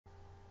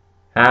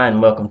Hi,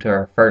 and welcome to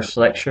our first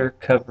lecture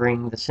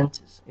covering the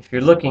senses. If you're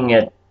looking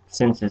at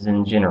senses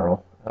in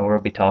general, we'll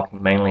be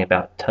talking mainly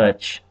about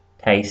touch,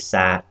 taste,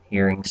 sight,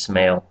 hearing,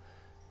 smell,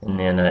 and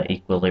then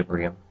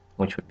equilibrium,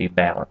 which would be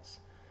balance.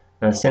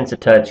 Now, the sense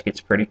of touch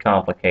gets pretty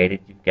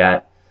complicated. You've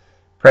got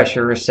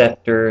pressure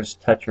receptors,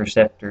 touch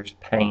receptors,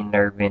 pain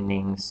nerve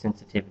endings,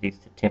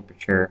 sensitivities to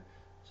temperature.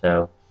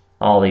 So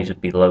all these would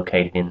be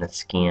located in the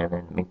skin,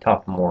 and we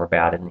talk more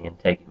about in the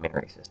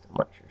integumentary system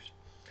lectures.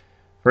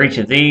 For each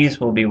of these,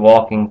 we'll be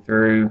walking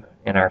through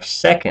in our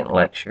second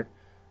lecture,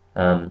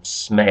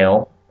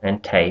 smell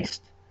and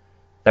taste.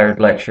 Third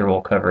lecture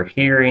will cover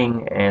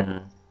hearing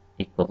and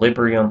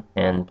equilibrium,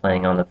 and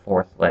planning on the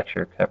fourth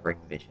lecture covering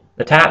vision.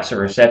 The types of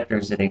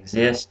receptors that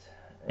exist,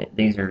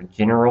 these are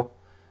general,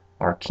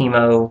 are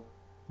chemo,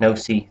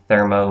 noci,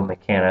 thermo,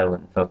 mechano,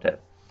 and photo.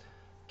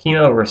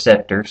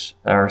 Chemoreceptors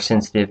are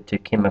sensitive to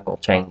chemical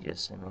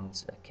changes. It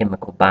means a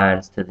chemical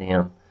binds to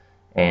them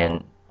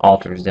and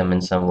alters them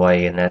in some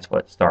way, and that's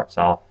what starts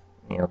off,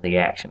 the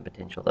action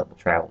potential that will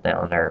travel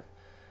down the nerve.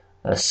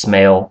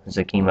 Smell is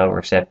a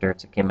chemoreceptor.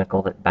 It's a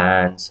chemical that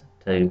binds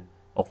to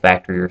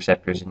olfactory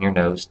receptors in your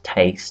nose.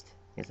 Taste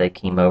is a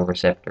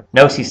chemoreceptor.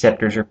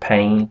 Nociceptors are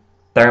pain.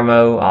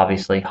 Thermo,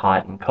 obviously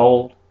hot and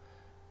cold.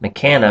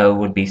 Mechano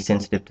would be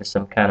sensitive to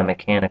some kind of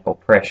mechanical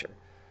pressure.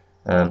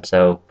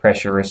 So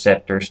pressure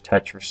receptors,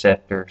 touch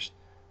receptors.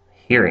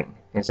 Hearing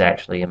is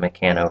actually a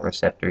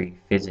mechanoreceptor. You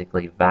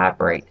physically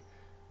vibrate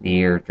the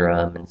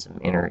eardrum and some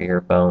inner ear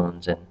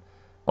bones and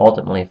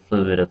ultimately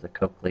fluid of the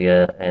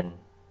cochlea, and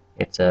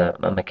it's a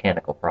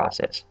mechanical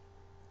process.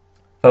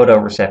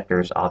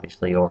 Photoreceptors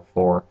obviously are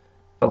for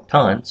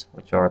photons,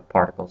 which are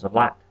particles of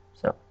light.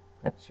 So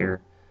that's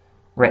your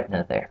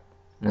retina there.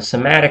 In the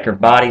somatic or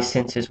body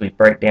senses, we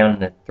break down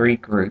into three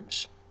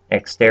groups: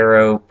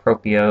 extero,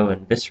 proprio,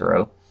 and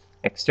viscero.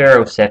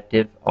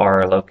 Exteroceptive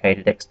are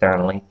located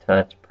externally: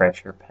 touch,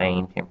 pressure,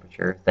 pain,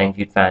 temperature, things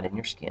you'd find in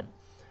your skin.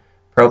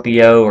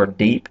 Proprio or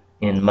deep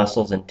in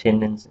muscles and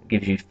tendons. It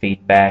gives you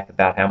feedback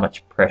about how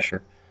much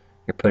pressure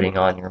you're putting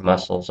on your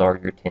muscles or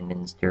your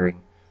tendons during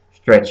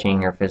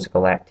stretching or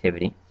physical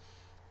activity.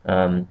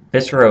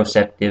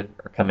 Visceroceptive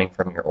are coming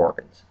from your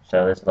organs.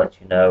 So this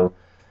lets you know,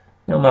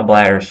 my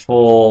bladder's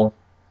full,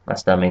 my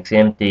stomach's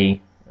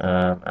empty,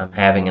 I'm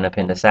having an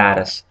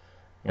appendicitis,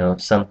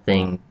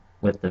 something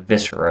with the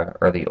viscera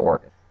or the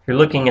organ. If you're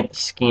looking at the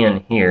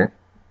skin here,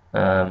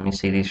 you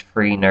see these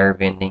free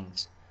nerve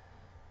endings,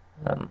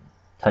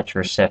 touch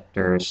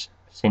receptors,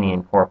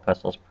 Pacinian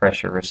corpuscles,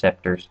 pressure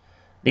receptors.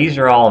 These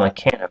are all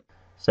mechanical.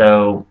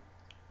 So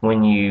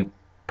when you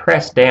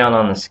press down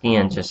on the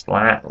skin just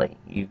lightly,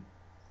 you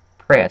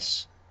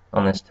press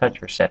on this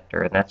touch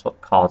receptor, and that's what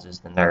causes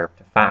the nerve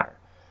to fire.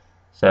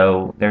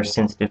 So they're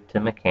sensitive to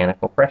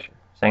mechanical pressure.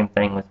 Same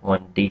thing with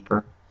one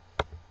deeper.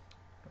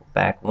 Go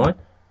back one.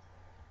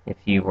 If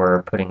you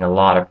were putting a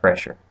lot of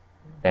pressure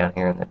down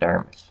here in the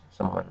dermis,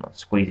 someone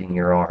squeezing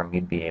your arm,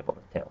 you'd be able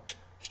to tell.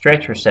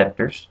 Stretch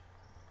receptors,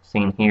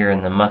 seen here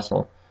in the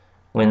muscle,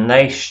 when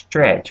they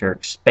stretch or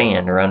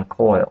expand or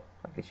uncoil,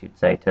 I guess you'd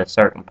say, to a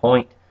certain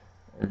point,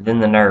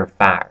 then the nerve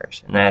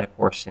fires, and that of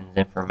course sends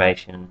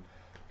information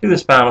to the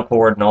spinal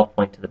cord and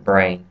ultimately to the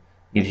brain,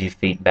 gives you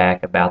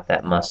feedback about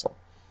that muscle.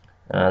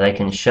 They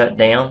can shut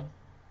down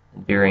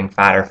during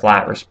fight or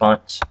flight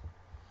response.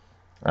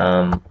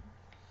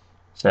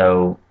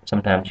 So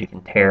sometimes you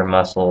can tear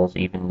muscles,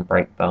 even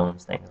break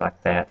bones, things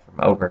like that from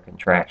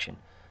overcontraction.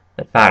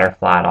 But fight or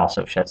flight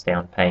also shuts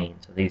down pain.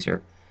 So these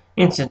are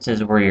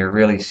instances where you're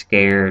really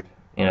scared,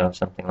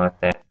 something like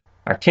that.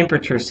 Our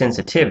temperature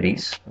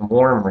sensitivities,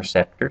 warm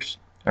receptors,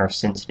 are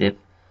sensitive.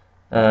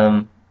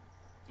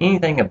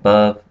 Anything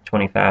above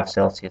 25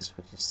 Celsius,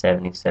 which is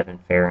 77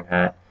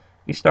 Fahrenheit,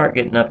 you start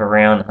getting up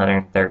around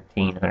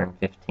 113,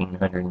 115,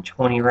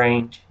 120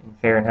 range in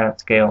Fahrenheit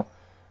scale,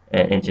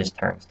 and it just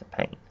turns to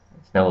pain.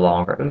 It's no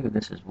longer, ooh,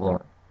 this is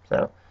warm.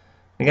 So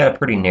we got a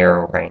pretty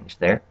narrow range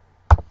there.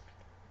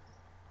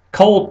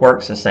 Cold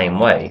works the same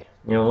way.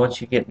 Once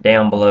you get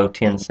down below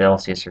 10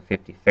 Celsius or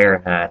 50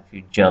 Fahrenheit, if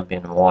you jump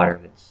in water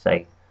that's,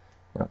 say,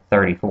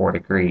 34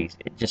 degrees,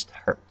 it just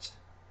hurts.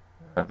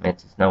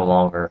 It's no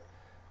longer,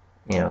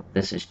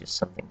 this is just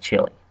something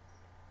chilly.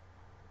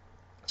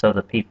 So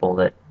the people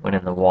that went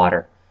in the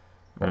water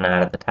the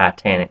night of the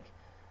Titanic,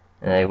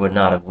 they would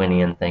not have went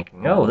in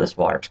thinking, oh, this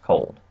water's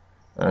cold.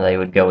 They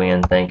would go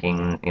in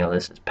thinking,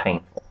 this is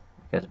painful.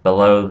 Because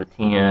below the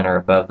 10 or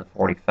above the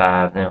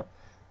 45, now,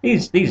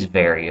 these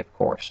vary, of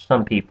course.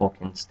 Some people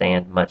can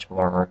stand much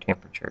warmer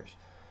temperatures.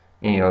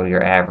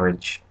 Your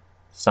average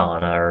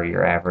sauna or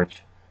your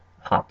average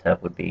hot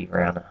tub would be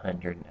around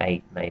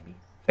 108 maybe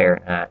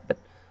Fahrenheit, but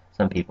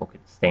some people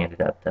could stand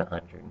it up to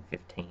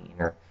 115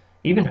 or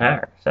even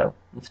higher. So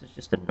this is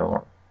just a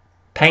norm.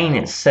 Pain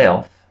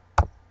itself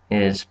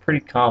is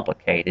pretty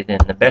complicated,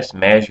 and the best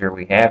measure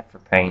we have for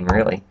pain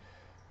really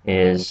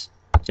is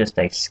just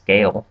a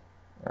scale.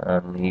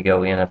 You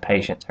go in, a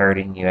patient's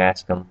hurting, you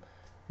ask them,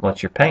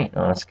 what's your pain?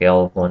 On a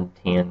scale of 1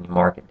 to 10, you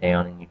mark it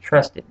down and you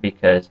trust it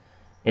because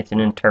it's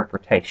an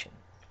interpretation.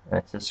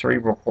 It's the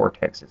cerebral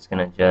cortex that's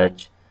going to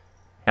judge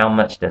how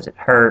much does it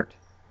hurt,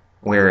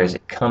 where is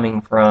it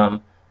coming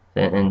from,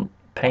 and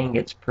pain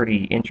gets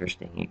pretty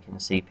interesting. You can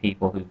see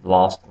people who've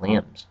lost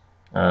limbs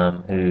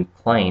who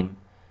claim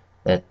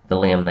that the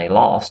limb they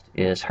lost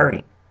is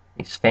hurting,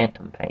 these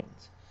phantom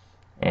pains.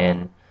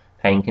 And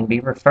pain can be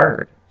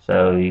referred.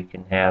 So you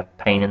can have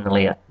pain in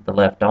the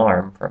left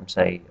arm from,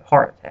 say, a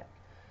heart attack.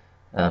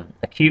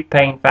 Acute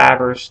pain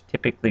fibers,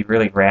 typically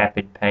really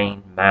rapid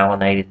pain,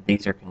 myelinated.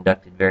 These are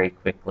conducted very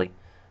quickly.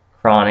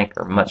 Chronic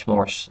or much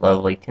more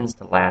slowly, tends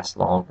to last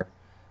longer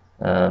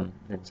than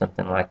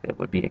something like that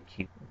would be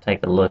acute. We'll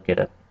take a look at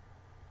a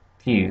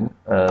few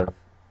of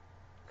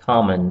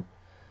common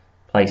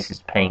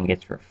places pain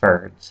gets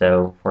referred.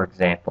 So, for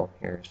example,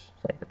 here's,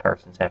 say, the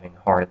person's having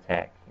a heart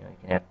attack. You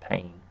can have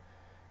pain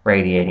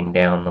radiating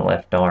down the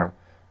left arm.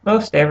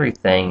 Most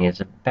everything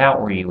is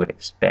about where you would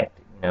expect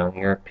it.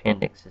 Your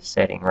appendix is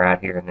sitting right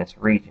here in this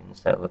region,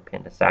 so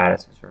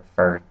appendicitis is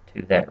referred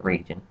to that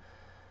region.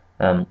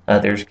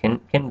 Others can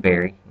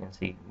vary. You can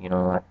see,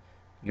 like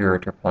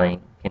ureter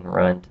pain can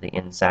run to the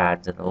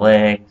insides of the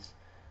legs.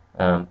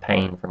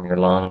 Pain from your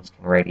lungs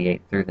can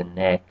radiate through the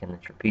neck and the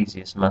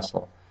trapezius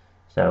muscle.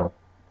 So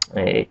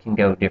it can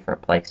go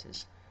different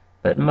places.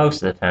 But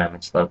most of the time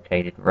it's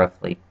located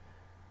roughly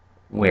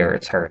where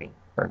it's hurting.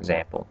 For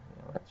example,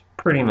 that's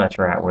pretty much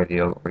right where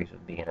the ovaries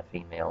would be in a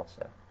female,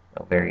 so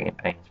ovarian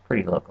pain is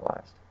pretty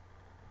localized.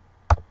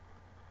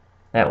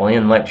 That will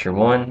end Lecture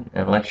 1.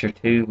 And Lecture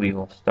 2 we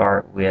will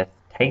start with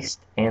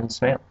taste and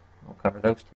smell. We'll cover those two.